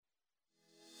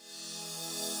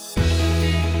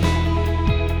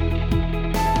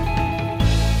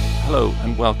Hello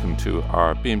and welcome to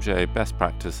our BMJ Best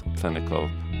Practice Clinical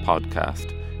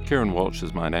Podcast. Kieran Walsh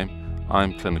is my name.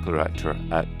 I'm Clinical Director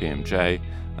at BMJ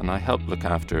and I help look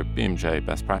after BMJ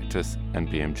Best Practice and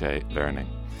BMJ Learning.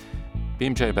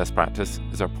 BMJ Best Practice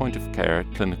is our point-of-care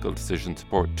clinical decision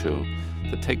support tool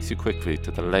that takes you quickly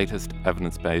to the latest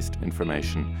evidence-based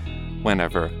information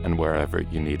whenever and wherever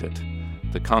you need it.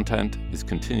 The content is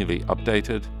continually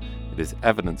updated, it is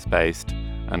evidence-based,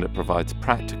 and it provides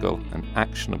practical and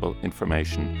actionable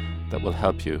information that will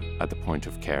help you at the point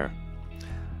of care.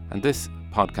 And this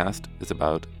podcast is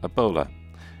about Ebola.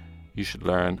 You should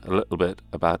learn a little bit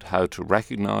about how to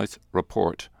recognise,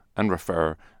 report and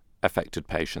refer affected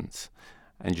patients.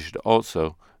 And you should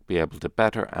also be able to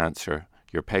better answer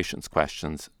your patients'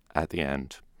 questions at the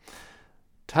end.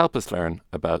 To help us learn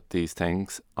about these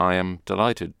things, I am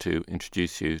delighted to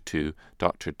introduce you to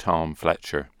Dr. Tom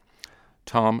Fletcher.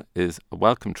 Tom is a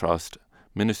Wellcome Trust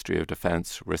Ministry of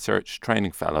Defence Research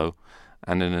Training Fellow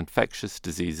and an infectious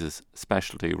diseases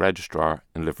specialty registrar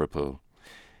in Liverpool.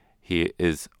 He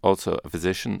is also a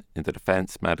physician in the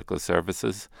Defence Medical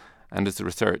Services, and his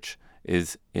research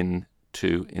is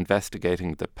into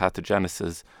investigating the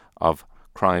pathogenesis of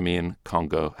Crimean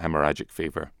Congo hemorrhagic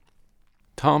fever.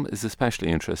 Tom is especially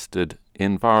interested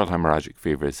in viral hemorrhagic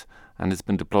fevers and has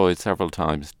been deployed several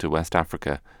times to West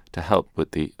Africa to help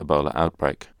with the Ebola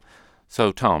outbreak.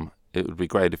 So, Tom, it would be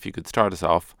great if you could start us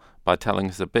off by telling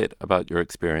us a bit about your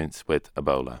experience with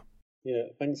Ebola. Yeah,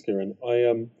 thanks, Kieran.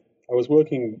 I was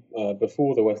working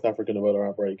before the West African Ebola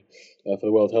outbreak for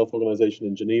the World Health Organization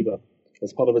in Geneva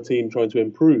as part of a team trying to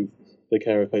improve the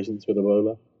care of patients with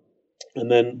Ebola.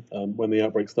 And then when the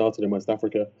outbreak started in West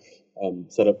Africa,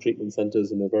 set up treatment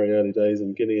centres in the very early days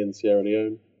in Guinea and Sierra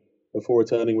Leone, before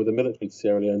returning with the military to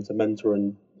Sierra Leone to mentor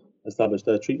and establish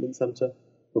their treatment centre,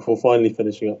 before finally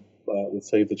finishing up with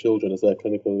Save the Children as their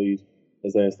clinical lead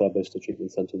as they established a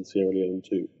treatment centre in Sierra Leone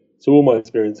too. So all my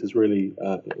experience is really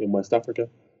in West Africa,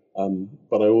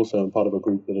 but I also am part of a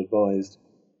group that advised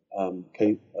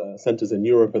centres in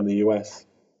Europe and the US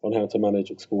on how to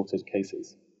manage exported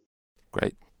cases.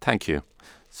 Great, thank you.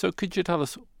 So could you tell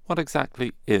us what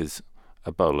exactly is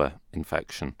Ebola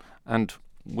infection and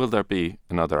will there be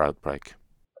another outbreak?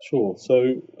 Sure.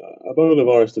 So Ebola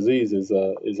virus disease is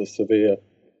a severe,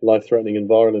 life-threatening and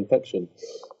viral infection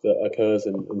that occurs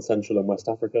in Central and West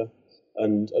Africa.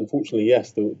 And unfortunately,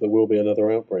 yes, there will be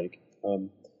another outbreak.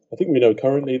 I think we know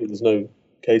currently that there's no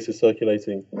cases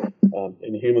circulating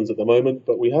in humans at the moment,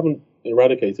 but we haven't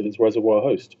eradicated its reservoir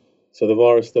host. So the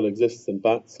virus still exists in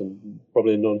bats and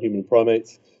probably in non-human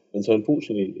primates. And so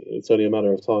unfortunately, it's only a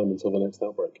matter of time until the next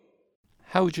outbreak.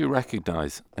 How would you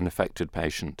recognise an affected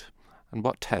patient and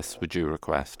what tests would you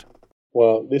request?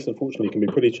 Well, this unfortunately can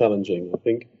be pretty challenging. I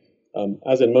think,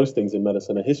 as in most things in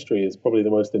medicine, a history is probably the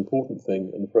most important thing.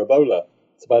 And for Ebola,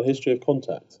 it's about history of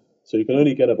contact. So you can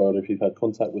only get Ebola if you've had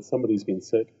contact with somebody who's been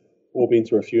sick or been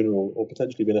to a funeral or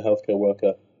potentially been a healthcare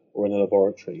worker or in a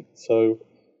laboratory. So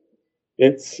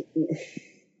it's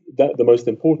that the most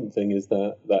important thing is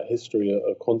that history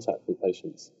of contact with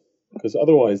patients, because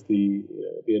otherwise the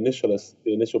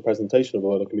initial presentation of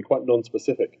Ebola can be quite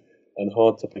non-specific and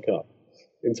hard to pick up.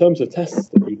 In terms of tests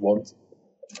that you'd want,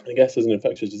 I guess as an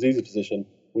infectious disease physician,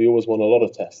 we always want a lot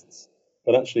of tests.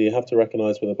 But actually you have to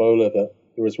recognise with Ebola that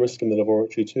there is risk in the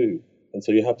laboratory too. And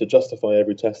so you have to justify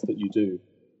every test that you do.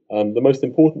 The most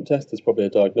important test is probably a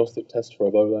diagnostic test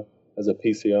for Ebola as a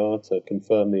PCR to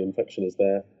confirm the infection is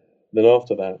there. Then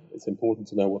after that, it's important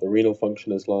to know what the renal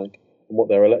function is like and what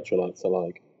their electrolytes are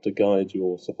like to guide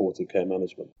your supportive care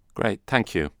management. Great,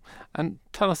 thank you. And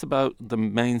tell us about the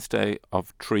mainstay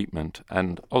of treatment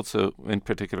and also, in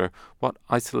particular, what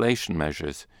isolation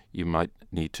measures you might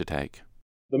need to take.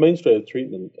 The mainstay of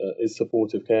treatment is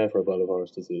supportive care for Ebola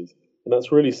virus disease, and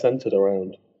that's really centred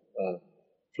around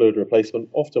fluid replacement,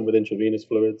 often with intravenous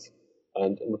fluids,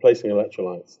 and replacing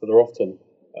electrolytes that are often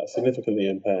significantly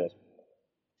impaired.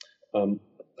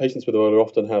 Patients with Ebola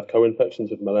often have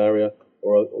co-infections with malaria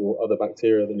or other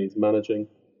bacteria that needs managing.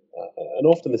 And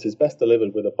often this is best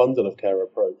delivered with a bundle of care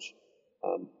approach,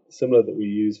 similar that we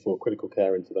use for critical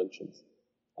care interventions.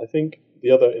 I think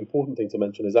the other important thing to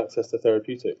mention is access to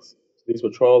therapeutics. So these were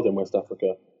trialled in West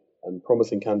Africa, and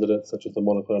promising candidates such as the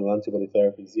monoclonal antibody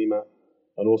therapy ZMapp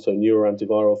and also newer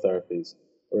antiviral therapies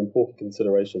are important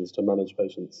considerations to manage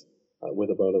patients with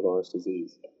Ebola virus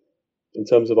disease. In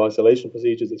terms of isolation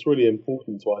procedures, it's really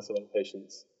important to isolate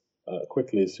patients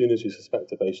quickly as soon as you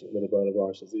suspect a patient with Ebola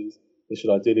virus disease. They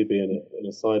should ideally be in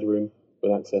a side room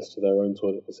with access to their own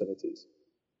toilet facilities.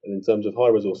 And in terms of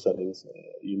high-resource settings,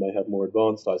 you may have more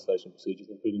advanced isolation procedures,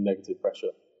 including negative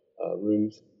pressure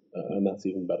rooms, and that's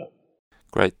even better.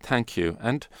 Great, thank you.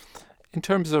 And in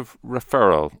terms of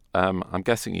referral, I'm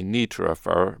guessing you need to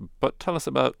refer, but tell us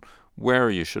about where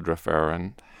you should refer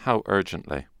and how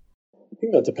urgently. I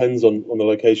think that depends on the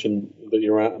location that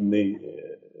you're at and the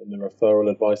referral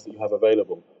advice that you have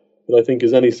available. But I think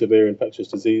as any severe infectious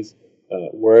disease,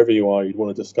 wherever you are, you'd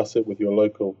want to discuss it with your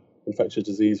local infectious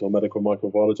disease or medical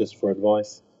microbiologist for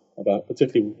advice about,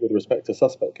 particularly with respect to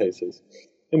suspect cases.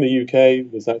 In the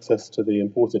UK, there's access to the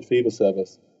Imported Fever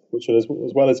Service, which, as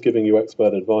well as giving you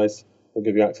expert advice, will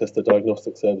give you access to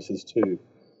diagnostic services too.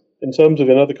 In terms of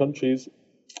in other countries,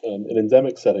 in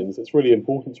endemic settings, it's really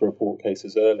important to report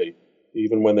cases early,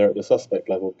 even when they're at the suspect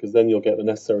level, because then you'll get the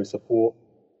necessary support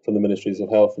from the Ministries of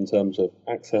Health in terms of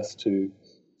access to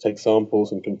take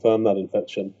samples and confirm that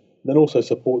infection, and then also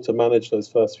support to manage those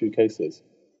first few cases.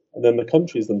 And then the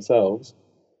countries themselves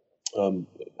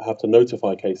have to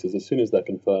notify cases as soon as they're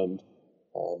confirmed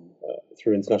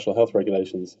through international health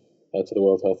regulations to the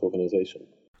World Health Organization.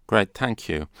 Great, thank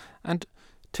you. And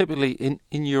typically,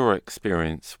 in your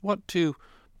experience, what do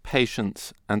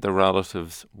patients and their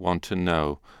relatives want to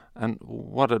know, and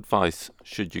what advice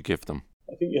should you give them?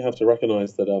 I think you have to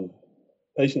recognize that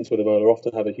patients with Ebola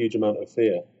often have a huge amount of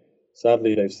fear.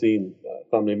 Sadly, they've seen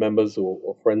family members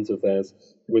or friends of theirs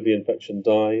with the infection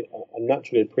die, and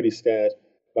naturally are pretty scared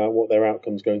about what their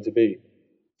outcome's going to be.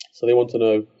 So they want to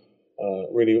know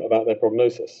really about their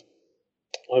prognosis.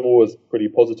 I'm always pretty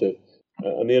positive,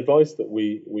 and the advice that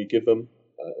we give them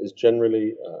is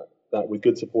generally that with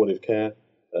good supportive care,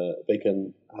 they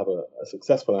can have a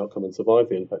successful outcome and survive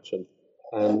the infection,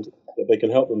 and that they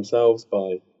can help themselves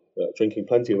by drinking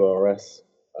plenty of ORS,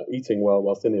 eating well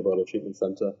whilst in the Ebola treatment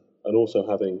centre, and also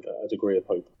having a degree of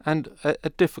hope. And a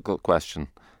difficult question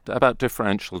about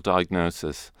differential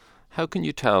diagnosis. How can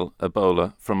you tell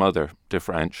Ebola from other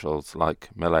differentials like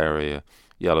malaria,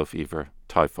 yellow fever,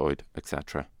 typhoid,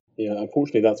 etc.? Yeah,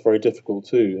 unfortunately, that's very difficult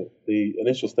too. The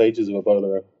initial stages of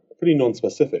Ebola are pretty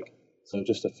non-specific. So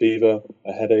just a fever,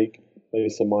 a headache, maybe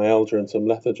some myalgia and some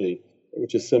lethargy,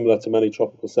 which is similar to many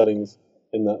tropical settings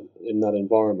in that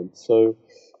environment. So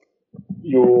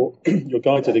you're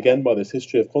guided again by this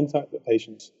history of contact that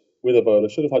patients with Ebola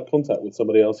should have had contact with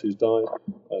somebody else who's died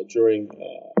during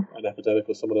an epidemic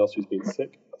or someone else who's been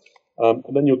sick. And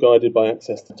then you're guided by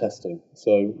access to testing.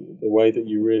 So the way that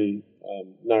you really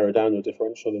narrow down your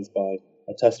differential is by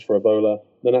a test for Ebola,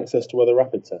 then access to other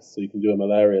rapid tests. So you can do a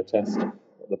malaria test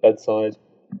at the bedside,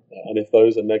 and if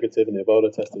those are negative and the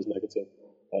Ebola test is negative,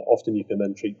 often you can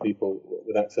then treat people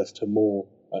with access to more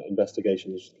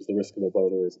investigations because the risk of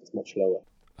Ebola is much lower.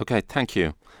 Okay, thank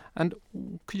you. And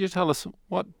could you tell us,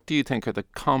 what do you think are the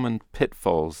common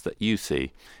pitfalls that you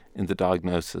see in the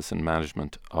diagnosis and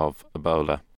management of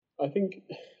Ebola? I think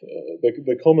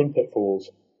the common pitfalls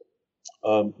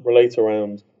relate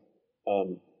around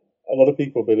a lot of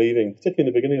people believing, particularly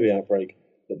in the beginning of the outbreak,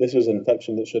 that this was an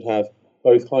infection that should have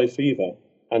both high fever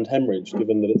and hemorrhage,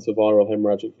 given that it's a viral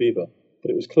hemorrhagic fever. But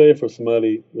it was clear from some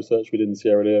early research we did in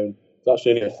Sierra Leone that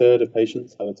actually only a third of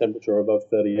patients had a temperature above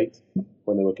 38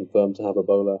 when they were confirmed to have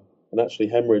Ebola, and actually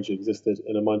hemorrhage existed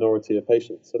in a minority of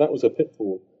patients. So that was a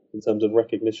pitfall in terms of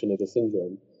recognition of the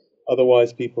syndrome.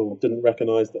 Otherwise, people didn't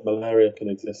recognize that malaria can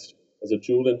exist as a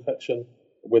dual infection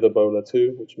with Ebola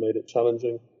too, which made it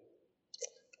challenging.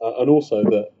 And also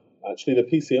that actually the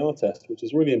PCR test, which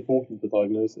is really important for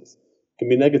diagnosis, can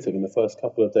be negative in the first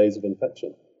couple of days of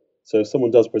infection. So if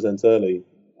someone does present early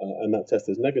and that test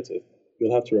is negative,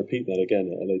 you'll have to repeat that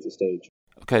again at a later stage.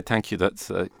 Okay, thank you.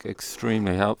 That's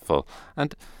extremely helpful.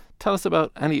 And tell us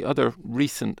about any other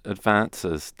recent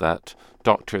advances that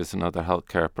doctors and other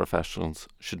healthcare professionals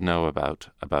should know about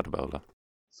Ebola.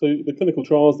 So the clinical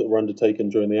trials that were undertaken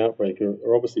during the outbreak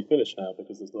are obviously finished now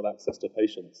because there's not access to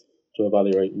patients to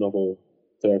evaluate novel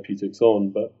therapeutics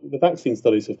on. But the vaccine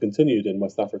studies have continued in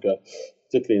West Africa,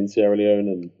 particularly in Sierra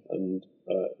Leone and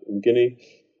in Guinea.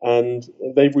 And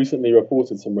they've recently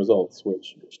reported some results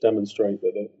which demonstrate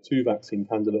that the two vaccine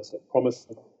candidates look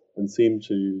promising and seem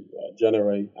to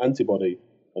generate antibody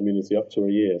immunity up to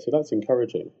a year. So that's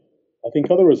encouraging. I think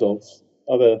other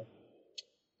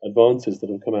advances that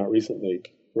have come out recently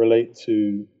relate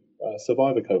to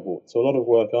survivor cohorts. So a lot of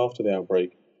work after the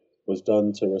outbreak was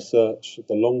done to research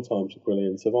the long-time sequelae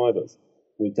in survivors.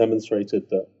 We've demonstrated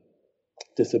that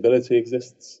disability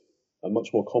exists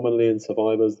much more commonly in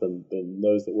survivors than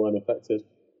those that weren't affected.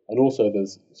 And also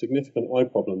there's significant eye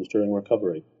problems during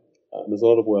recovery. And there's a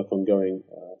lot of work ongoing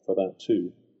for that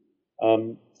too.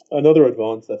 Another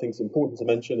advance I think is important to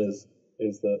mention is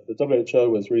that the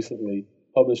WHO has recently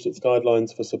published its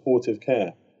guidelines for supportive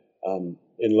care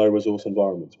in low-resource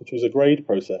environments, which was a grade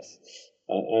process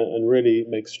and really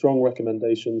makes strong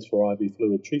recommendations for IV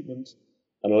fluid treatment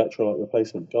and electrolyte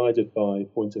replacement guided by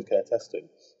point-of-care testing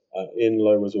in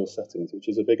low-resource settings, which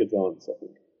is a big advance, I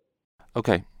think.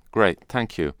 Okay, great.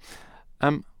 Thank you.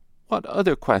 What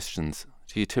other questions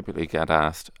do you typically get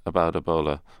asked about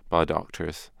Ebola by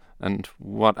doctors, and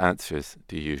what answers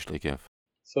do you usually give?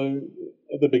 So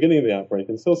at the beginning of the outbreak,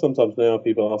 and still sometimes now,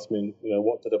 people ask me,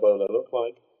 what did Ebola look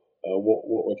like? What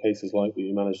were cases like that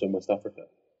you managed in West Africa?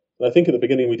 And I think at the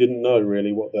beginning we didn't know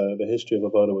really what the history of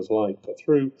Ebola was like, but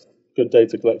through good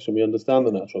data collection, we understand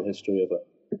the natural history of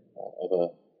a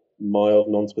mild,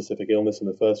 non-specific illness in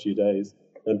the first few days,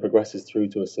 then progresses through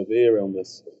to a severe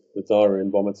illness with diarrhea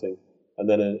and vomiting, and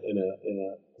then in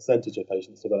a percentage of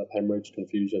patients develop hemorrhage,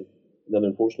 confusion, and then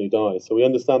unfortunately die. So we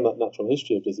understand that natural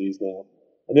history of disease now.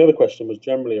 And the other question was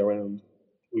generally around,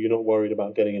 were you not worried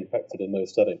about getting infected in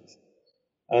those settings?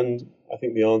 And I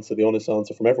think the honest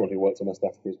answer from everyone who works in West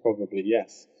Africa is probably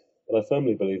yes. But I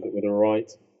firmly believe that with the right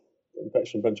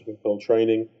infection prevention control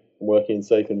training and working in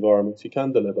safe environments, you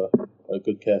can deliver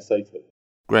good care safely.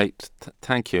 Great,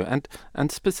 thank you.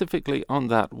 And specifically on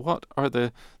that, what are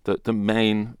the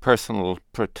main personal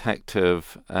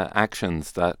protective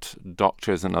actions that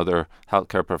doctors and other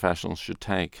healthcare professionals should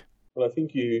take? Well, I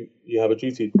think you have a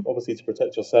duty, obviously, to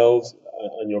protect yourselves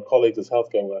and your colleagues as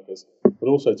healthcare workers, but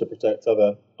also to protect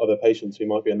other patients who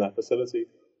might be in that facility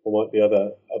or might be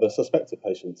other suspected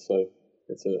patients. So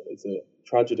it's a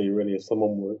tragedy, really, if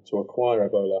someone were to acquire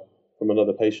Ebola from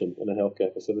another patient in a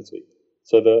healthcare facility.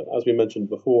 So as we mentioned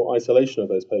before, isolation of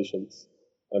those patients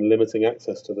and limiting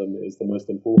access to them is the most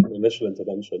important initial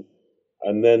intervention.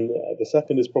 And then the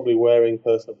second is probably wearing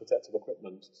personal protective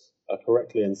equipment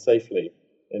correctly and safely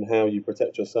in how you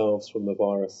protect yourselves from the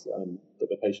virus that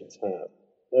the patients have.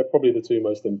 They're probably the two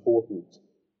most important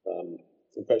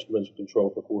infection prevention control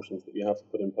precautions that you have to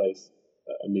put in place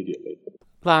immediately.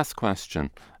 Last question.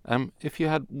 If you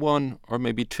had one or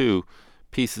maybe two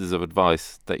pieces of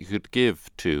advice that you could give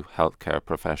to healthcare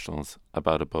professionals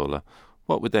about Ebola,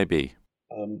 what would they be?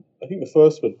 I think the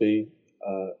first would be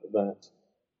that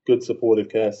good supportive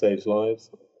care saves lives.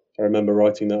 I remember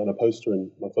writing that on a poster in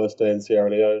my first day in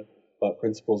Sierra Leone about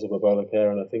principles of Ebola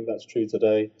care, and I think that's true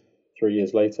today, 3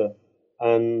 years later.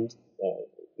 And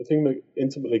the thing that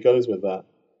intimately goes with that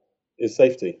is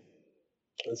safety.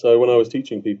 And so when I was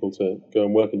teaching people to go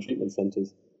and work in treatment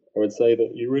centres, I would say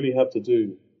that you really have to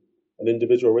do an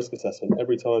individual risk assessment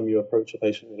every time you approach a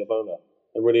patient with Ebola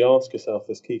and really ask yourself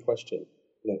this key question,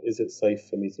 is it safe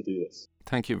for me to do this?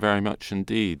 Thank you very much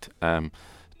indeed,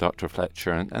 Dr.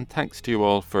 Fletcher, and thanks to you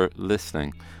all for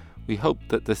listening. We hope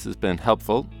that this has been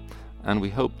helpful, and we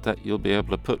hope that you'll be able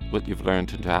to put what you've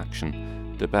learned into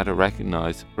action to better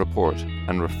recognise, report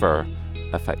and refer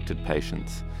affected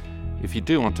patients. If you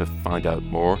do want to find out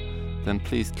more, then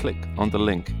please click on the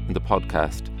link in the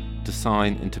podcast to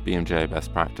sign into BMJ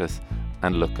Best Practice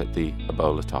and look at the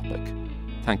Ebola topic.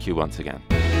 Thank you once again.